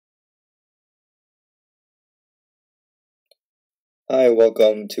Hi,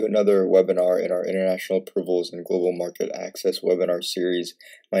 welcome to another webinar in our International Approvals and Global Market Access webinar series.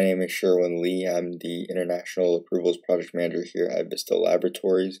 My name is Sherwin Lee. I'm the International Approvals Project Manager here at Vista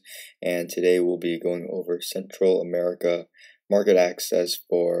Laboratories, and today we'll be going over Central America market access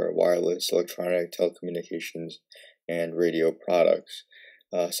for wireless, electronic, telecommunications, and radio products.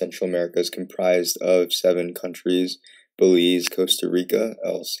 Central America is comprised of 7 countries: Belize, Costa Rica,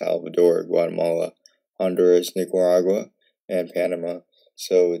 El Salvador, Guatemala, Honduras, Nicaragua, and Panama.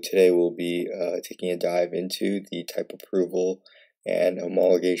 So today we'll be taking a dive into the type approval and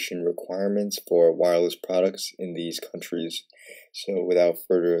homologation requirements for wireless products in these countries. So without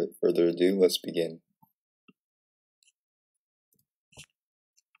further ado, let's begin.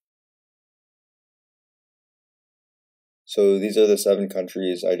 So these are the 7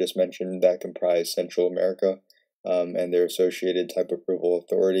 countries I just mentioned that comprise Central America and their associated type approval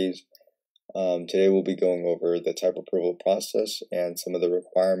authorities. Today we'll be going over the type approval process and some of the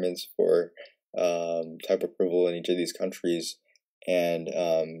requirements for type approval in each of these countries. And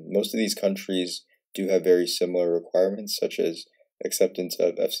most of these countries do have very similar requirements, such as acceptance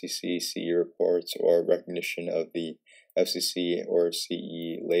of FCC CE reports or recognition of the FCC or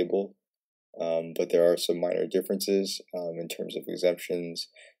CE label. But there are some minor differences in terms of exemptions.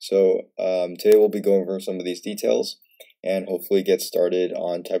 So today we'll be going over some of these details and hopefully get started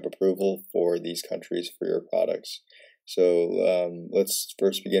on type approval for these countries for your products. So let's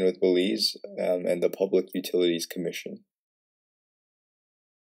first begin with Belize and the Public Utilities Commission.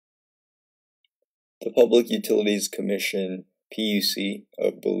 The Public Utilities Commission, PUC,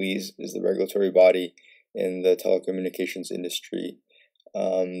 of Belize is the regulatory body in the telecommunications industry.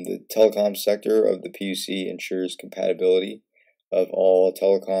 The telecom sector of the PUC ensures compatibility of all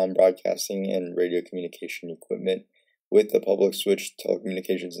telecom, broadcasting, and radio communication equipment with the public switched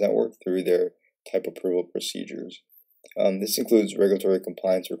telecommunications network through their type approval procedures. This includes regulatory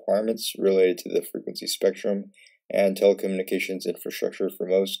compliance requirements related to the frequency spectrum and telecommunications infrastructure for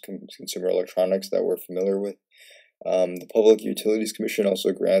most consumer electronics that we're familiar with. The Public Utilities Commission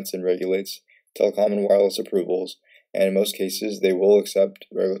also grants and regulates telecom and wireless approvals, and in most cases they will accept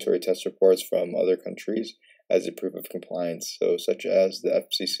regulatory test reports from other countries as a proof of compliance, so such as the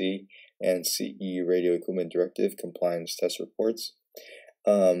FCC and CE Radio Equipment Directive compliance test reports.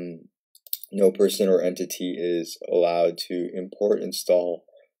 No person or entity is allowed to import, install,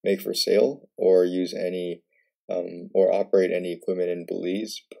 make for sale, or use any or operate any equipment in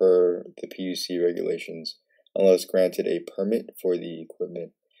Belize per the PUC regulations, unless granted a permit for the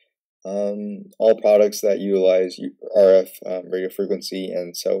equipment. All products that utilize RF radio frequency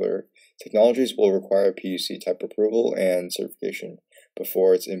and cellular technologies will require PUC type approval and certification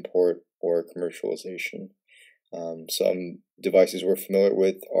before its import or commercialization. Some devices we're familiar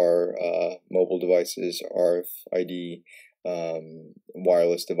with are mobile devices, RFID,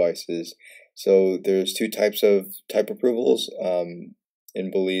 wireless devices. So there's 2 types of type approvals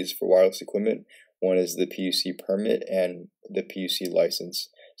in Belize for wireless equipment. One is the PUC permit and the PUC license.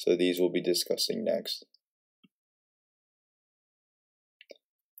 So these we'll be discussing next.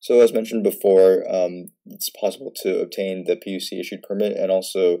 So as mentioned before, it's possible to obtain the PUC issued permit and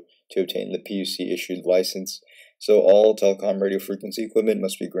also to obtain the PUC issued license. So all telecom radio frequency equipment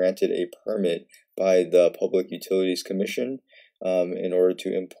must be granted a permit by the Public Utilities Commission in order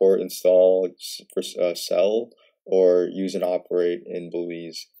to import, install, sell, or use and operate in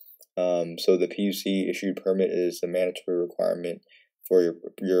Belize. So the PUC issued permit is a mandatory requirement for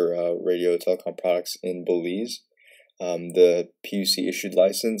your radio telecom products in Belize. The PUC issued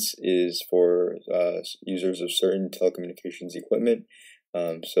license is for users of certain telecommunications equipment,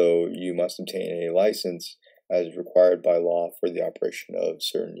 so you must obtain a license as required by law for the operation of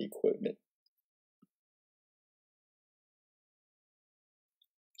certain equipment.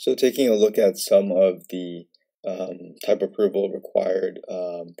 So taking a look at some of the type approval required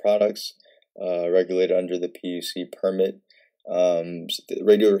products regulated under the PUC permit: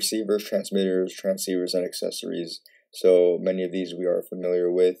 radio receivers, transmitters, transceivers, and accessories. So many of these we are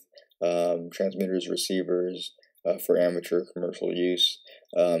familiar with: transmitters, receivers for amateur commercial use,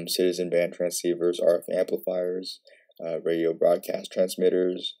 citizen band transceivers, RF amplifiers, radio broadcast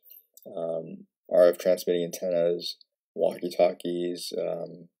transmitters, RF transmitting antennas, walkie-talkies,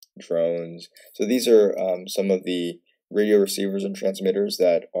 drones. So these are some of the radio receivers and transmitters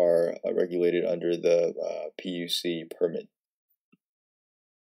that are regulated under the PUC permit.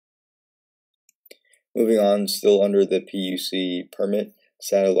 Moving on, still under the PUC permit,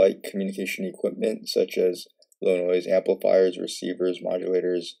 satellite communication equipment such as low noise amplifiers, receivers,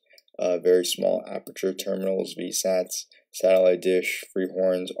 modulators, very small aperture terminals, VSATs, satellite dish, free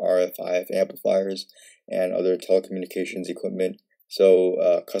horns, RF, IF amplifiers, and other telecommunications equipment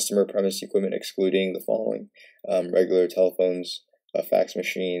So customer premise equipment excluding the following: regular telephones, fax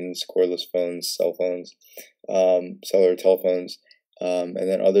machines, cordless phones, cell phones, cellular telephones, and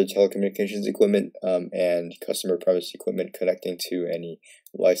then other telecommunications equipment, and customer premise equipment connecting to any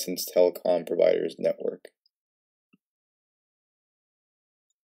licensed telecom provider's network.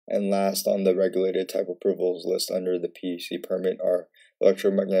 And last on the regulated type approvals list under the PUC permit are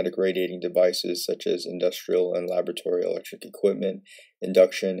electromagnetic radiating devices such as industrial and laboratory electric equipment,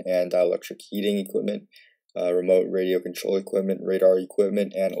 induction and dielectric heating equipment, remote radio control equipment, radar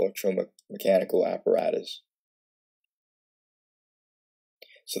equipment, and electromechanical apparatus.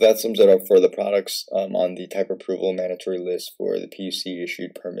 So that sums it up for the products on the type approval mandatory list for the PUC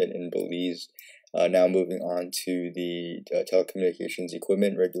issued permit in Belize. Now moving on to the telecommunications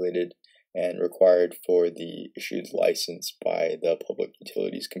equipment regulated and required for the issued license by the Public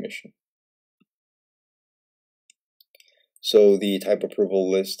Utilities Commission. So the type approval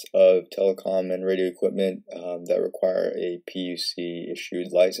list of telecom and radio equipment that require a PUC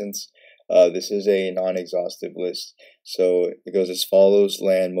issued license. This is a non-exhaustive list, so it goes as follows: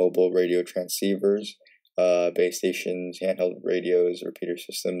 land mobile radio transceivers, base stations, handheld radios, repeater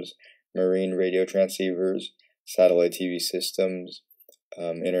systems, marine radio transceivers, satellite TV systems,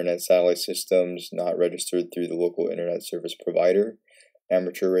 internet satellite systems not registered through the local internet service provider,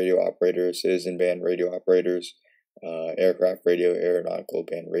 amateur radio operators, citizen band radio operators, aircraft radio, aeronautical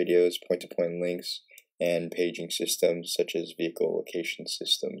band radios, point-to-point links, and paging systems such as vehicle location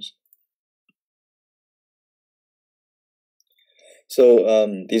systems.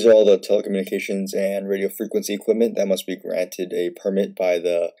 So these are all the telecommunications and radio frequency equipment that must be granted a permit by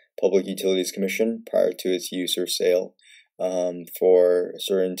the Public Utilities Commission prior to its use or sale. For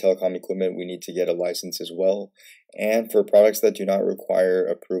certain telecom equipment, we need to get a license as well. And for products that do not require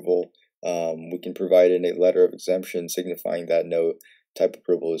approval, we can provide in a letter of exemption signifying that no type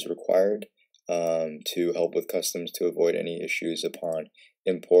approval is required to help with customs to avoid any issues upon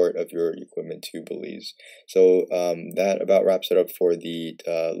import of your equipment to Belize. So that about wraps it up for the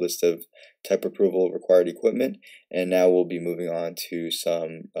list of type approval required equipment, and now we'll be moving on to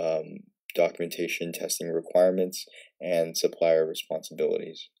some documentation testing requirements and supplier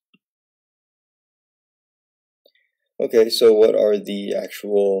responsibilities. Okay, so what are the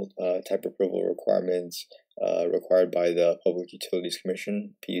actual type approval requirements required by the Public Utilities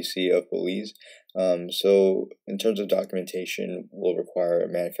Commission, PUC of Belize? So in terms of documentation, we'll require a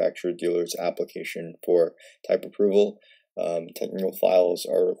manufacturer dealer's application for type approval. Technical files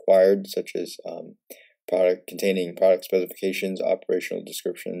are required, such as product containing product specifications, operational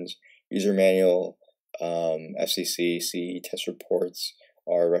descriptions, user manual, FCC, CE test reports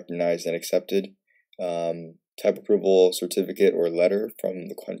are recognized and accepted. Type approval certificate or letter from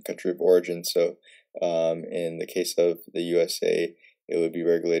the country of origin. So in the case of the USA, it would be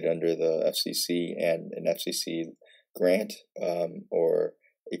regulated under the FCC, and an FCC grant or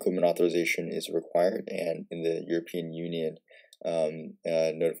equipment authorization is required. And in the European Union,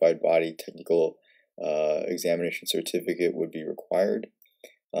 a notified body technical examination certificate would be required.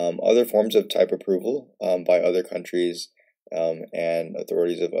 Other forms of type approval by other countries and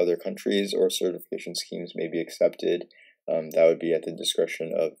authorities of other countries or certification schemes may be accepted. That would be at the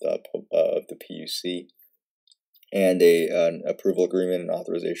discretion of the PUC, and an approval agreement and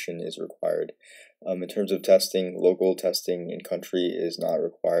authorization is required. In terms of testing, local testing in country is not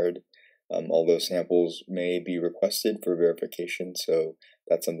required, although samples may be requested for verification. So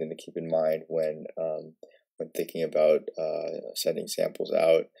that's something to keep in mind when thinking about sending samples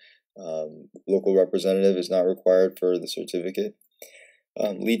out. Local representative is not required for the certificate.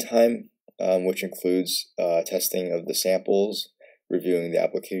 Lead time, which includes testing of the samples, reviewing the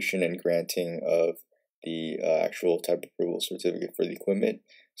application, and granting of the actual type approval certificate for the equipment.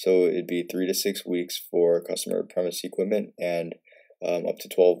 So it'd be 3 to 6 weeks for customer premise equipment, and up to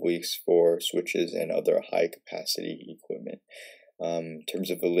 12 weeks for switches and other high capacity equipment. In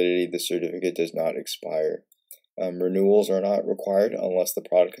terms of validity, the certificate does not expire. Renewals are not required unless the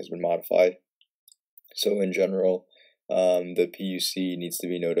product has been modified. So in general, the PUC needs to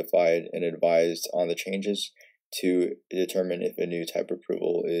be notified and advised on the changes to determine if a new type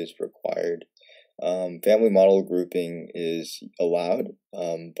approval is required. Family model grouping is allowed,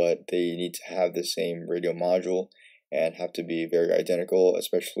 but they need to have the same radio module and have to be very identical,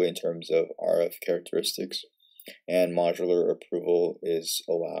 especially in terms of RF characteristics. And modular approval is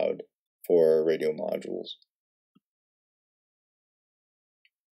allowed for radio modules.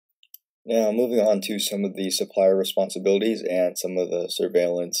 Now, moving on to some of the supplier responsibilities and some of the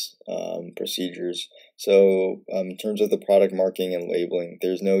surveillance procedures. So, in terms of the product marking and labeling,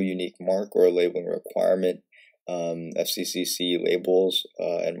 there's no unique mark or labeling requirement FCCC labels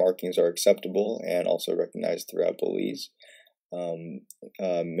and markings are acceptable and also recognized throughout Belize.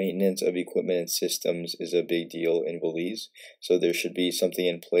 Maintenance of equipment and systems is a big deal in Belize, so there should be something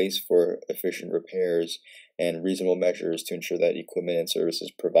in place for efficient repairs and reasonable measures to ensure that equipment and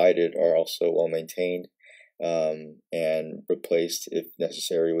services provided are also well maintained and replaced if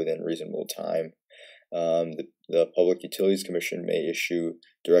necessary within reasonable time. The Public Utilities Commission may issue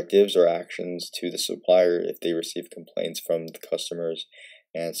directives or actions to the supplier if they receive complaints from the customers,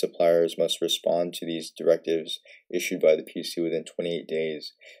 and suppliers must respond to these directives issued by the PUC within 28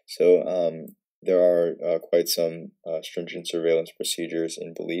 days. So there are quite some stringent surveillance procedures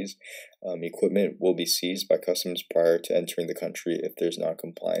in Belize. Equipment will be seized by customs prior to entering the country if there's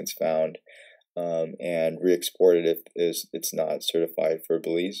non-compliance found, and re-exported if it's not certified for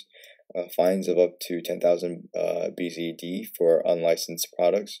Belize. Fines of up to 10,000 BZD for unlicensed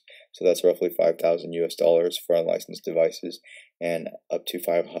products, so that's roughly 5,000 US dollars for unlicensed devices, and up to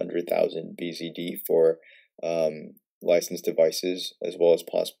 500,000 BZD for licensed devices, as well as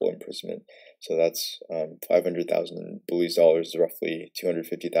possible imprisonment. So that's 500,000 Belize dollars is roughly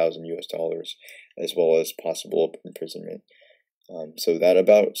 250,000 US dollars, as well as possible imprisonment. So that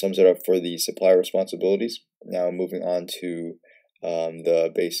about sums it up for the supplier responsibilities. Now moving on to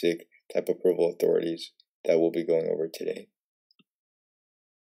the basic type approval authorities that we'll be going over today.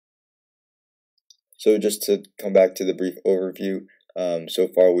 So just to come back to the brief overview, so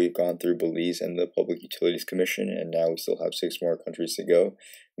far we've gone through Belize and the Public Utilities Commission, and now we still have 6 more countries to go.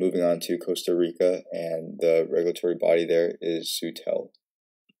 Moving on to Costa Rica, and the regulatory body there is SUTEL.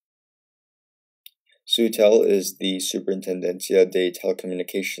 SUTEL is the Superintendencia de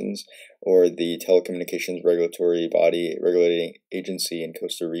Telecommunications, or the telecommunications regulatory body regulating agency in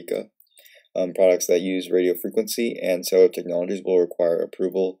Costa Rica. Products that use radio frequency and cellular technologies will require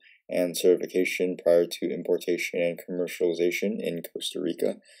approval and certification prior to importation and commercialization in Costa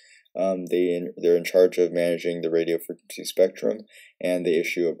Rica. They're in charge of managing the radio frequency spectrum, and they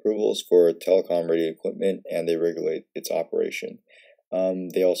issue approvals for telecom radio equipment, and they regulate its operation.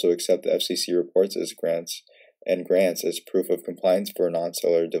 They also accept the FCC reports as grants as proof of compliance for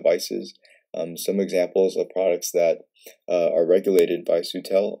non-cellular devices. Some examples of products that are regulated by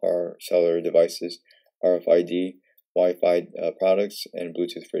SUTEL are cellular devices, RFID, Wi-Fi products, and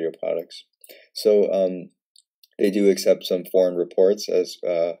Bluetooth radio products. So they do accept some foreign reports as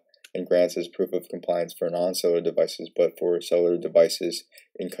and grants as proof of compliance for non-cellular devices, but for cellular devices,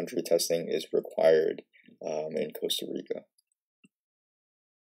 in-country testing is required in Costa Rica.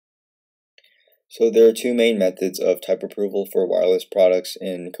 So there are 2 main methods of type approval for wireless products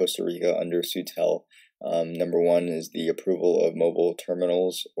in Costa Rica under SUTEL. Number 1 is the approval of mobile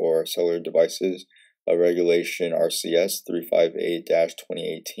terminals or cellular devices, Regulation RCS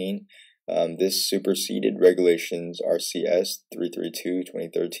 358-2018. This superseded Regulations RCS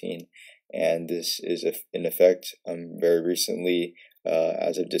 332-2013, and this is in effect very recently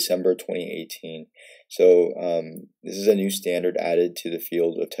as of December 2018. So this is a new standard added to the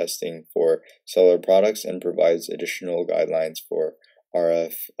field of testing for cellular products and provides additional guidelines for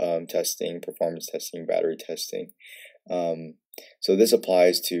RF testing, performance testing, battery testing. So this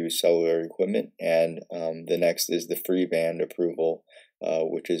applies to cellular equipment, and the next is the free band approval,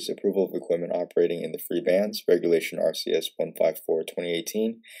 which is approval of equipment operating in the free bands, Regulation RCS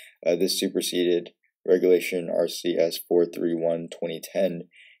 154-2018. This superseded Regulation RCS 431-2010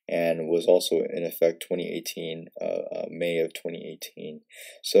 and was also in effect 2018, May of 2018.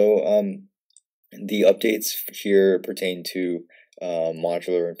 So the updates here pertain to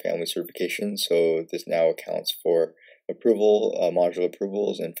modular and family certification. So this now accounts for modular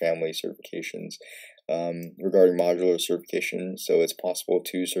approvals and family certifications. Regarding modular certification, so it's possible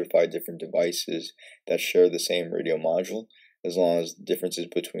to certify different devices that share the same radio module, as long as differences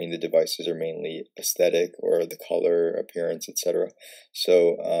between the devices are mainly aesthetic or the color, appearance, etc.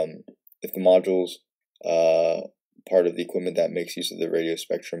 So if the module's part of the equipment that makes use of the radio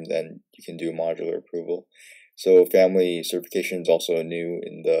spectrum, then you can do modular approval. So family certification is also new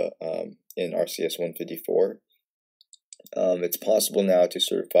in the in RCS 154. It's possible now to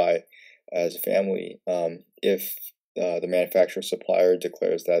certify as a family if the manufacturer supplier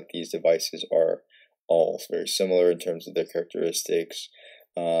declares that these devices are all very similar in terms of their characteristics,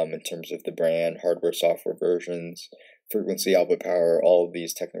 in terms of the brand, hardware, software versions, frequency, output power, all of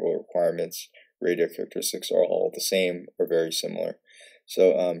these technical requirements, radio characteristics are all the same or very similar.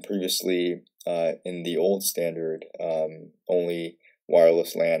 So previously in the old standard, only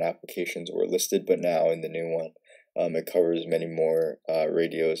wireless LAN applications were listed, but now in the new one, it covers many more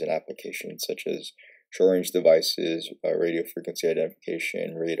radios and applications such as short-range devices, radio frequency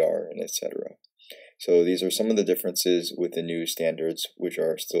identification, radar, and etc. So these are some of the differences with the new standards, which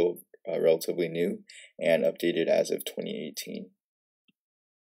are still relatively new and updated as of 2018.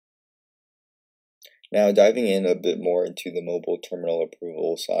 Now diving in a bit more into the mobile terminal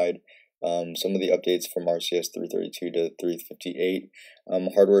approval side, some of the updates from RCS 332 to 358,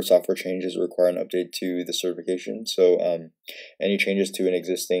 hardware software changes require an update to the certification. So any changes to an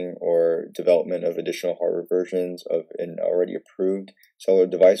existing or development of additional hardware versions of an already approved cellular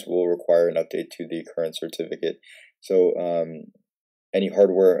device will require an update to the current certificate. So any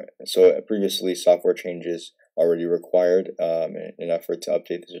hardware, so previously software changes already required in an effort to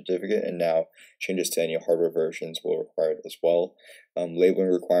update the certificate, and now changes to any hardware versions will require it as well. Labeling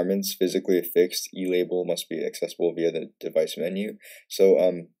requirements: physically affixed e-label must be accessible via the device menu.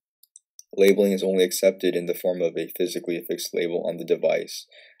 So labeling is only accepted in the form of a physically affixed label on the device,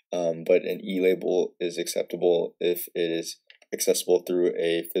 but an e-label is acceptable if it is accessible through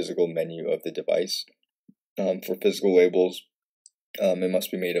a physical menu of the device. For physical labels, it must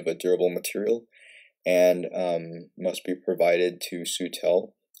be made of a durable material and must be provided to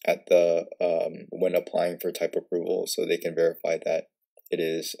SUTEL at the when applying for type approval, so they can verify that it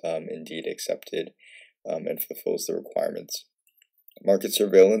is indeed accepted and fulfills the requirements. Market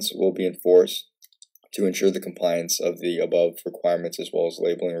surveillance will be enforced to ensure the compliance of the above requirements as well as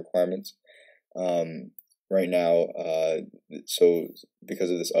labeling requirements. Right now, so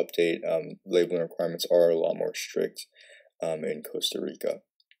because of this update, labeling requirements are a lot more strict in Costa Rica.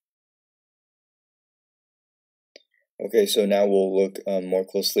 Okay, so now we'll look more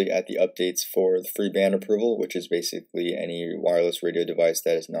closely at the updates for the free band approval, which is basically any wireless radio device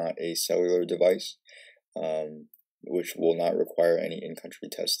that is not a cellular device, which will not require any in-country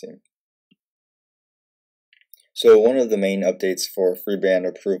testing. So one of the main updates for free band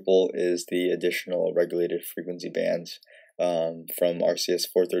approval is the additional regulated frequency bands from RCS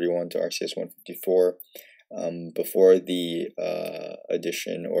 431 to RCS 154. Before the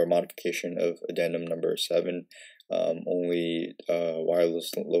addition or modification of addendum number 7, only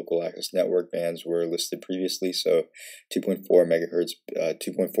wireless local access network bands were listed previously, so 2.4 megahertz,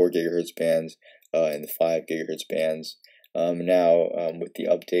 2.4 gigahertz bands, and the 5 gigahertz bands. Now, with the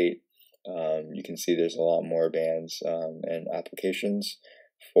update, you can see there's a lot more bands and applications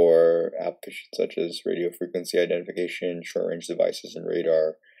for applications such as radio frequency identification, short-range devices, and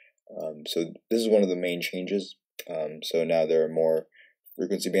radar. So this is one of the main changes. So now there are more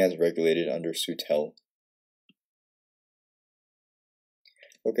frequency bands regulated under SUTEL.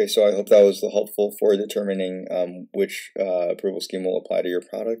 Okay, so I hope that was helpful for determining which approval scheme will apply to your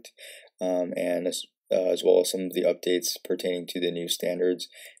product, and as well as some of the updates pertaining to the new standards.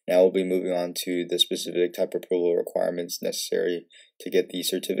 Now we'll be moving on to the specific type approval requirements necessary to get the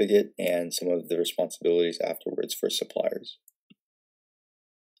certificate and some of the responsibilities afterwards for suppliers.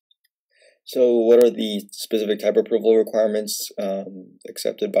 So what are the specific type approval requirements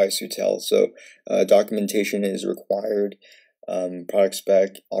accepted by SUTEL? So documentation is required, product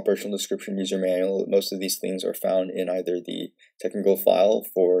spec, operational description, user manual. Most of these things are found in either the technical file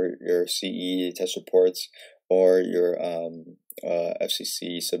for your CE test reports or your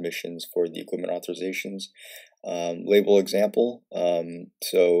FCC submissions for the equipment authorizations. Label example.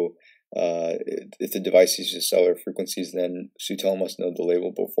 If the device uses cellular frequencies, then SUTEL must know the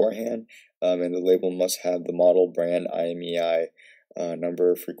label beforehand, and the label must have the model, brand, IMEI,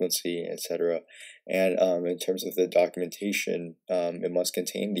 number, frequency, etc. And in terms of the documentation, it must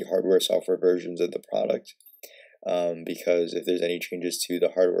contain the hardware software versions of the product, because if there's any changes to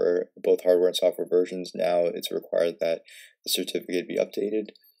the hardware, both hardware and software versions, now it's required that the certificate be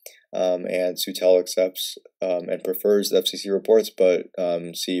updated. And SUTEL accepts and prefers the FCC reports, but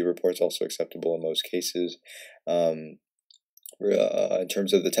CE reports also acceptable in most cases. In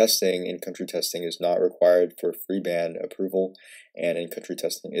terms of the testing, in-country testing is not required for free band approval, and in-country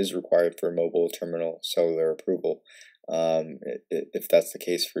testing is required for mobile terminal cellular approval. If that's the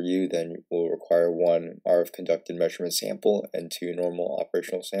case for you, then you will require 1 RF conducted measurement sample and 2 normal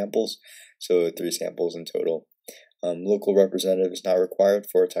operational samples, so 3 samples in total. Local representative is not required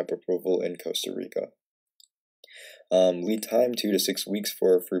for type approval in Costa Rica. Lead time 2 to 6 weeks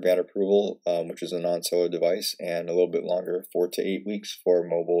for free band approval, which is a non-cellular device, and a little bit longer, 4 to 8 weeks for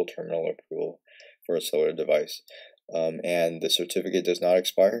mobile terminal approval for a cellular device. And the certificate does not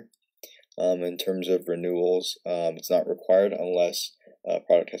expire. In terms of renewals, it's not required unless a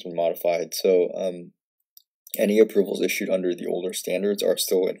product has been modified. So any approvals issued under the older standards are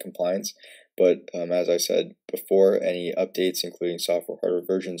still in compliance, but as I said before, any updates, including software hardware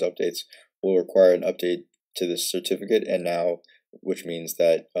versions updates, will require an update to the certificate, and now, which means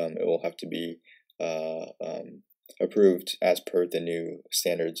that it will have to be approved as per the new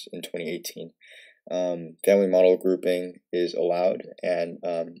standards in 2018. Family model grouping is allowed, and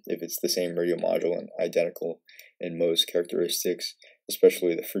if it's the same radio module and identical in most characteristics,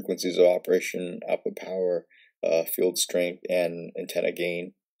 especially the frequencies of operation, output power, field strength, and antenna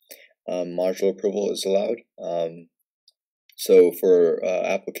gain. Module approval is allowed. So for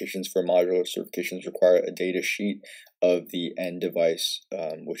applications for modular certifications require a data sheet of the end device,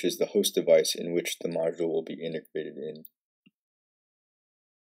 which is the host device in which the module will be integrated in.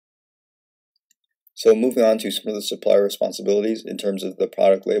 So moving on to some of the supplier responsibilities in terms of the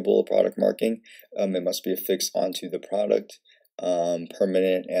product label, product marking, it must be affixed onto the product,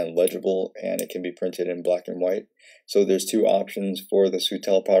 permanent and legible, and it can be printed in black and white. So there's two options for the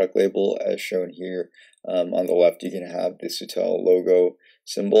SUTEL product label as shown here. On the left you can have the SUTEL logo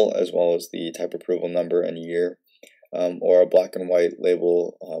symbol as well as the type approval number and year, or a black and white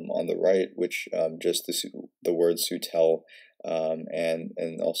label on the right, which just the word SUTEL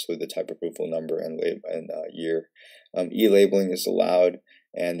and also the type approval number and year. E-labeling is allowed,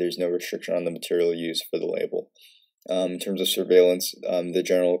 and there's no restriction on the material used for the label. In terms of surveillance, the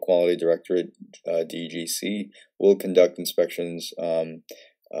General Quality Directorate, DGC, will conduct inspections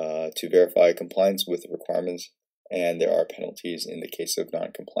to verify compliance with the requirements, and there are penalties in the case of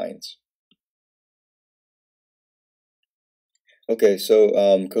non-compliance. Okay, so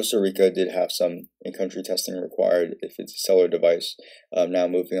Costa Rica did have some in-country testing required if it's a seller device. Now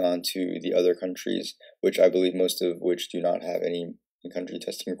moving on to the other countries, which I believe most of which do not have any in-country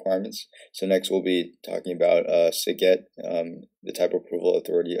testing requirements. So next we'll be talking about SIGET, the Type Approval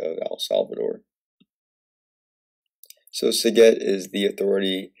Authority of El Salvador. So SIGET is the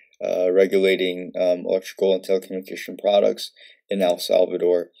authority regulating electrical and telecommunication products in El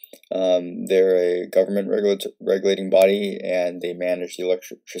Salvador. They're a government regulating body, and they manage the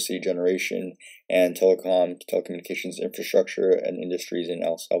electricity generation and telecommunications infrastructure and industries in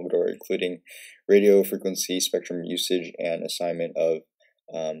El Salvador, including radio frequency spectrum usage and assignment of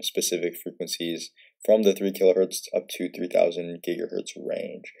specific frequencies from the 3 kilohertz up to 3,000 gigahertz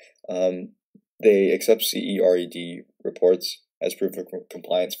range. They accept CERED reports as proof of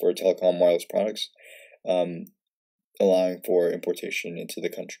compliance for telecom wireless products, allowing for importation into the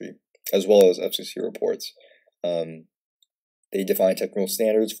country, as well as FCC reports. They define technical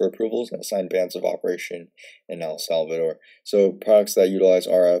standards for approvals and assign bands of operation in El Salvador. So products that utilize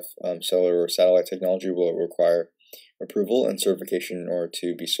RF, cellular, or satellite technology will require approval and certification in order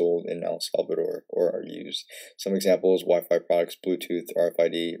to be sold in El Salvador or are used. Some examples: Wi-Fi products, Bluetooth,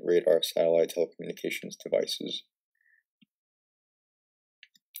 RFID, radar, satellite telecommunications devices.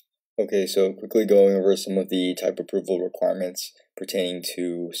 Okay, so quickly going over some of the type approval requirements pertaining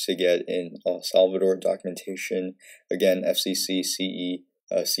to SIGET in El Salvador documentation. Again, FCC,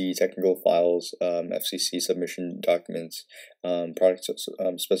 CE technical files, FCC submission documents, product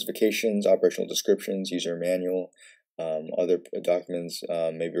specifications, operational descriptions, user manual. Other documents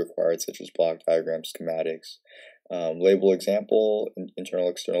may be required, such as block diagrams, schematics. Label example, internal,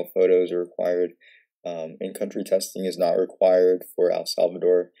 external photos are required. In-country testing is not required for El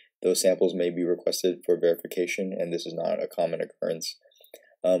Salvador. Those samples may be requested for verification, and this is not a common occurrence.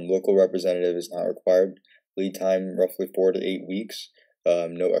 Local representative is not required. Lead time roughly 4 to 8 weeks.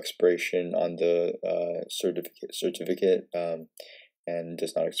 No expiration on the certificate and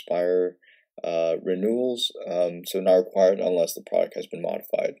does not expire. Renewals, so not required unless the product has been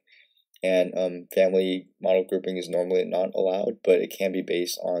modified. And family model grouping is normally not allowed, but it can be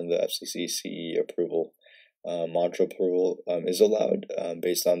based on the FCC CE approval. Module approval is allowed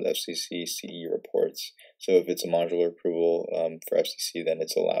based on the FCC CE reports. So if it's a modular approval for FCC, then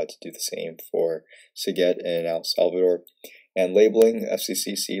it's allowed to do the same for SIGET in El Salvador. And labeling,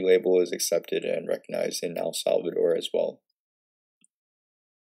 FCC CE label is accepted and recognized in El Salvador as well.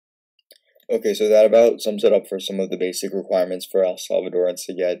 Okay, so that about sums it up for some of the basic requirements for El Salvador and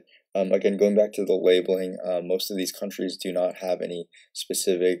SIGET. Again, going back to the labeling, most of these countries do not have any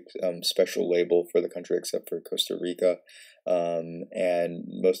specific special label for the country except for Costa Rica, and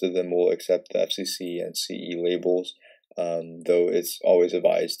most of them will accept the FCC and CE labels, though it's always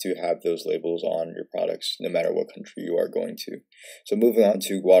advised to have those labels on your products no matter what country you are going to. So moving on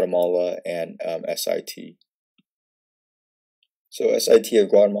to Guatemala and SIT. So SIT of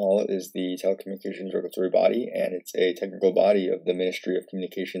Guatemala is the telecommunications regulatory body, and it's a technical body of the Ministry of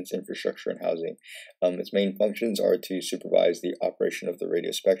Communications, Infrastructure, and Housing. Its main functions are to supervise the operation of the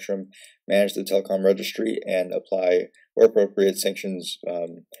radio spectrum, manage the telecom registry, and apply, where appropriate, sanctions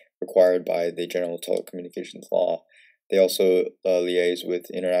required by the General Telecommunications Law. They also liaise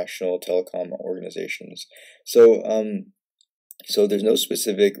with international telecom organizations. So So there's no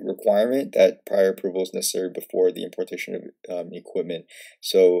specific requirement that prior approval is necessary before the importation of equipment.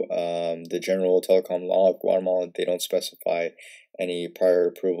 So the general telecom law of Guatemala, they don't specify any prior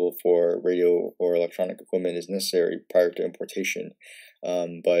approval for radio or electronic equipment is necessary prior to importation.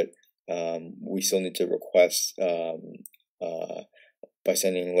 But we still need to request by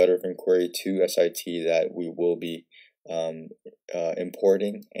sending a letter of inquiry to SIT that we will be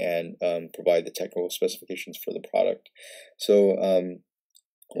importing and provide the technical specifications for the product. So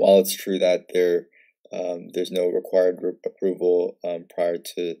while it's true that there's no required approval prior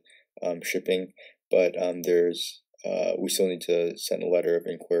to shipping, but we still need to send a letter of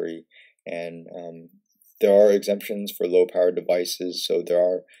inquiry, and there are exemptions for low power devices. So there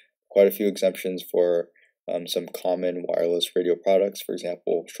are quite a few exemptions for some common wireless radio products, for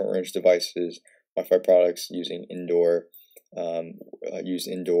example, short range devices, Wi-Fi products using indoor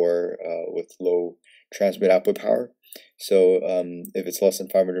with low transmit output power. So if it's less than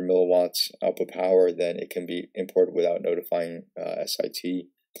 500 milliwatts output power, then it can be imported without notifying SIT.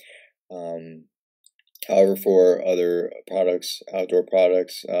 However, for other products, outdoor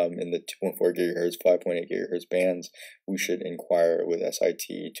products in the 2.4 gigahertz, 5.8 gigahertz bands, we should inquire with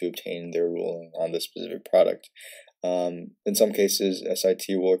SIT to obtain their ruling on the specific product. In some cases, SIT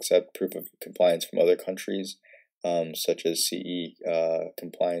will accept proof of compliance from other countries, such as CE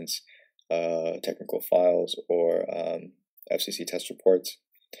compliance technical files or FCC test reports.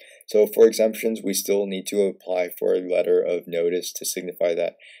 So for exemptions, we still need to apply for a letter of notice to signify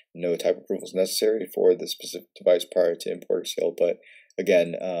that no type approval is necessary for the specific device prior to import or sale. But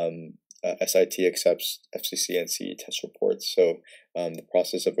again, SIT accepts FCC and CE test reports, so the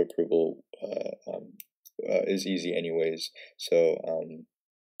process of approval is easy anyways. So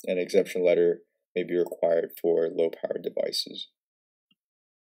an exemption letter may be required for low-powered devices.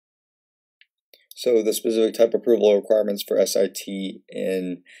 So the specific type approval requirements for SIT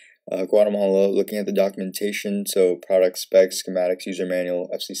in Guatemala, looking at the documentation, so product specs, schematics, user manual,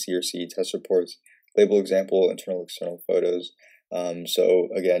 FCC or CE test reports, label example, internal external photos. So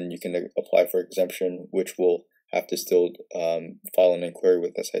again, you can apply for exemption, which will have to still file an inquiry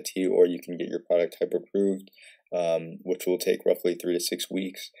with SIT, or you can get your product type approved, which will take roughly 3 to 6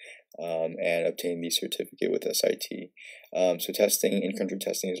 weeks, and obtain the certificate with SIT. So testing, in-country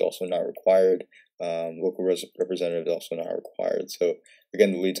testing is also not required. Local representative is also not required. So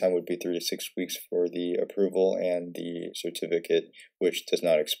again, the lead time would be 3 to 6 weeks for the approval and the certificate, which does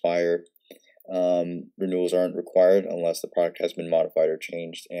not expire. Renewals aren't required unless the product has been modified or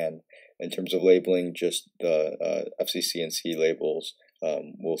changed, and in terms of labeling, just the FCC and CE labels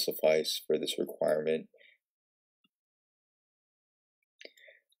will suffice for this requirement.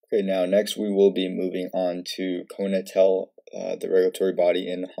 Okay, now next we will be moving on to CONATEL, the regulatory body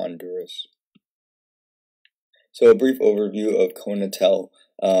in Honduras. So a brief overview of CONATEL.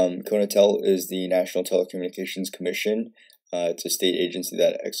 CONATEL is the National Telecommunications Commission. It's a state agency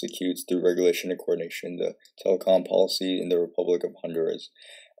that executes through regulation and coordination the telecom policy in the Republic of Honduras.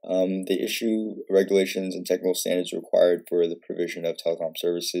 They issue regulations and technical standards required for the provision of telecom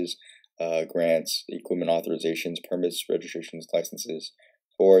services, grants, equipment authorizations, permits, registrations, licenses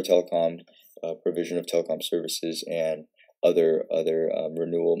for telecom, provision of telecom services, and other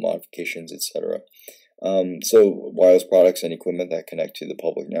renewal modifications, etc. So wireless products and equipment that connect to the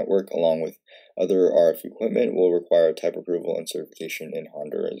public network, along with other RF equipment, will require type approval and certification in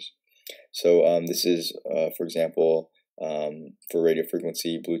Honduras. So this is, for example, for radio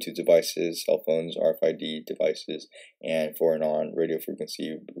frequency, Bluetooth devices, cell phones, RFID devices, and for and on radio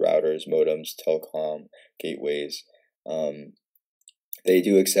frequency routers, modems, telecom, gateways. They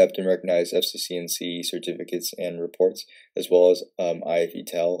do accept and recognize FCC and CE certificates and reports, as well as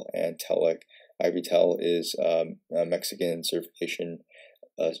IFETEL and TELEC. IFETEL is Mexican certification,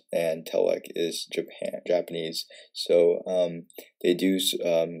 and TELEC is Japanese. So they do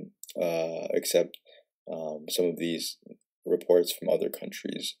accept some of these reports from other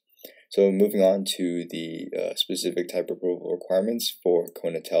countries. So moving on to the specific type approval requirements for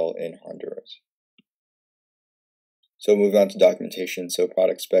CONATEL in Honduras. So moving on to documentation, so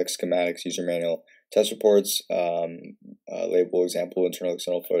product specs, schematics, user manual, test reports, label, example, internal,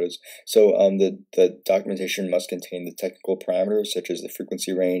 external photos. So the documentation must contain the technical parameters such as the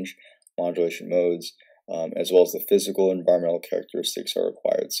frequency range, modulation modes, as well as the physical and environmental characteristics are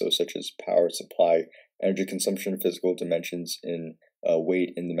required, so such as power supply, energy consumption, physical dimensions in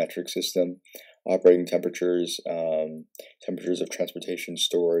weight in the metric system, operating temperatures, temperatures of transportation,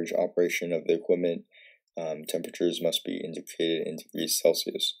 storage, operation of the equipment. Temperatures must be indicated in degrees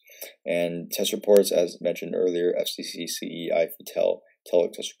Celsius. And test reports, as mentioned earlier, FCC, CE, IFETEL,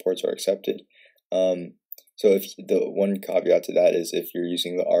 TELEC test reports are accepted. So if the one caveat to that is if you're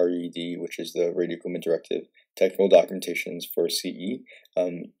using the RED, which is the Radio Equipment Directive, technical documentations for CE,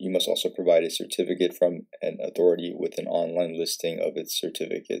 you must also provide a certificate from an authority with an online listing of its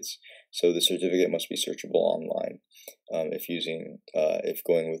certificates. So the certificate must be searchable online if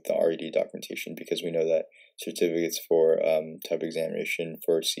going with the RED documentation, because we know that certificates for type examination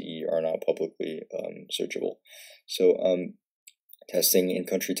for CE are not publicly searchable. So testing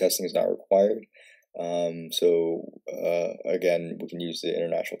in-country testing is not required. Again, we can use the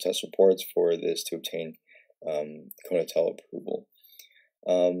international test reports for this to obtain CONATEL approval.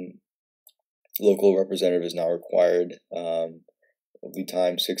 Local representative is not required. Lead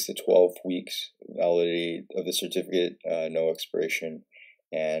time 6 to 12 weeks. Validity of the certificate, no expiration,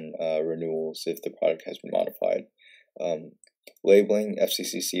 and renewals if the product has been modified. Labeling,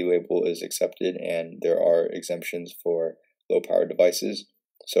 FCCC label is accepted, and there are exemptions for low-power devices.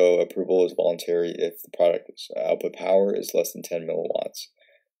 So approval is voluntary if the product's output power is less than 10 milliwatts.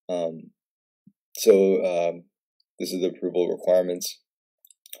 This is the approval requirements.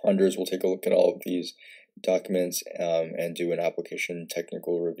 Honduras will take a look at all of these documents and do an application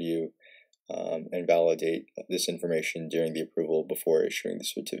technical review and validate this information during the approval before issuing the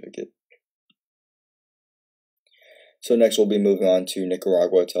certificate. So next we'll be moving on to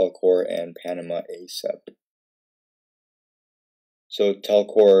Nicaragua, TELCOR, and Panama, ASEP. So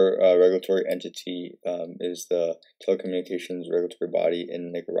TELCOR regulatory entity is the telecommunications regulatory body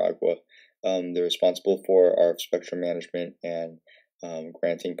in Nicaragua. They're responsible for RF spectrum management and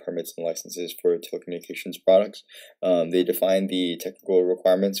granting permits and licenses for telecommunications products. They define the technical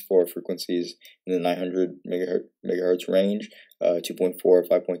requirements for frequencies in the 900 megahertz range, 2.4,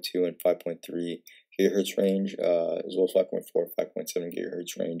 5.2, and 5.3 gigahertz range, as well as 5.4, 5.7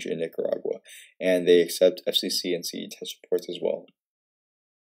 gigahertz range in Nicaragua. And they accept FCC and CE test reports as well.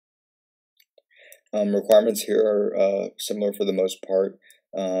 Requirements here are similar for the most part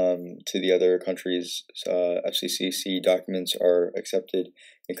to the other countries. FCC documents are accepted,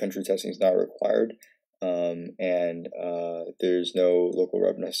 and country testing is not required, and there's no local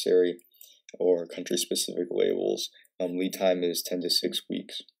rep necessary or country-specific labels. Lead time is 10 to 6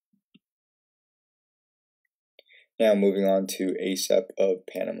 weeks. Now moving on to ASEP of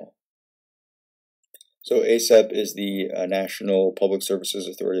Panama. So ASEP is the National Public Services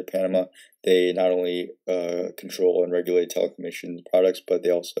Authority of Panama. They not only control and regulate telecommunications products, but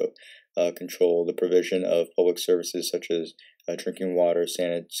they also control the provision of public services such as drinking water,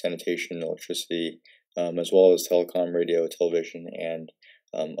 sanitation, electricity, as well as telecom, radio, television, and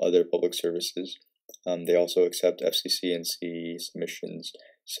other public services. They also accept FCC and CE submissions.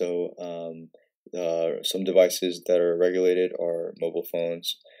 So some devices that are regulated are mobile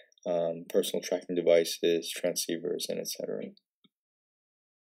phones, personal tracking devices, transceivers, and etc.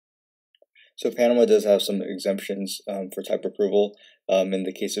 So Panama does have some exemptions for type approval. In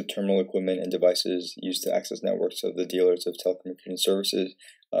the case of terminal equipment and devices used to access networks of the dealers of telecommunication services,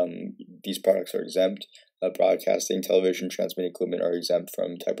 these products are exempt. Broadcasting, television, transmitting equipment are exempt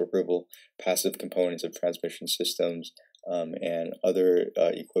from type approval. Passive components of transmission systems and other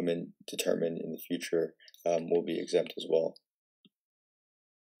equipment determined in the future will be exempt as well.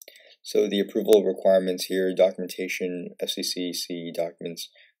 So the approval requirements here, documentation, FCC, CE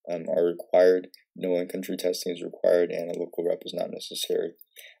documents are required. No in-country testing is required, and a local rep is not necessary.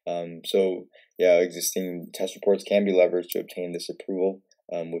 Existing test reports can be leveraged to obtain this approval,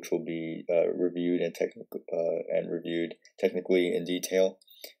 which will be reviewed technically in detail,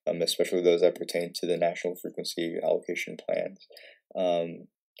 especially those that pertain to the National Frequency Allocation Plans.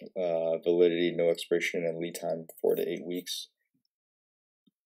 Validity, no expiration, and lead time 4 to 8 weeks.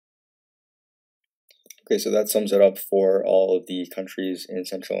 Okay, so that sums it up for all of the countries in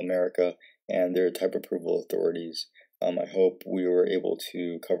Central America and their type approval authorities. I hope we were able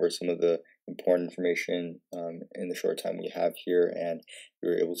to cover some of the important information in the short time we have here, and we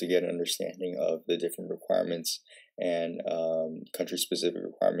were able to get an understanding of the different requirements and country-specific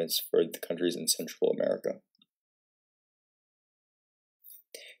requirements for the countries in Central America.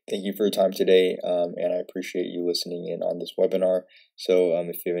 Thank you for your time today, and I appreciate you listening in on this webinar. So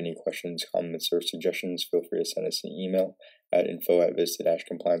if you have any questions, comments, or suggestions, feel free to send us an email at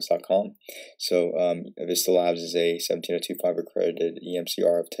info@vista-compliance.com. So Vista Labs is a 17025 accredited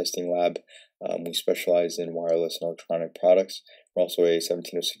EMCRF testing lab. We specialize in wireless and electronic products. We're also a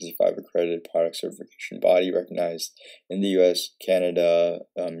 17065 accredited product certification body recognized in the US, Canada,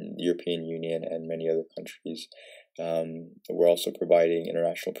 the European Union, and many other countries. We're also providing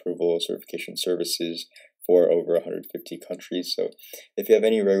international approval certification services for over 150 countries. So if you have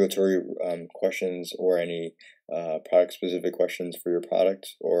any regulatory questions or any product-specific questions for your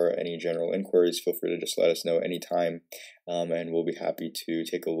product or any general inquiries, feel free to just let us know anytime, and we'll be happy to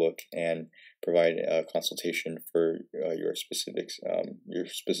take a look and provide a consultation for your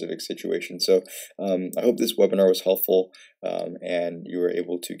specific situation. So I hope this webinar was helpful, and you were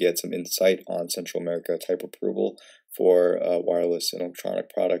able to get some insight on Central America type approval for wireless and electronic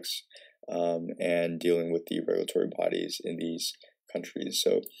products, and dealing with the regulatory bodies in these countries.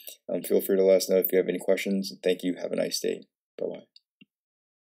 So feel free to let us know if you have any questions. Thank you. Have a nice day. Bye-bye.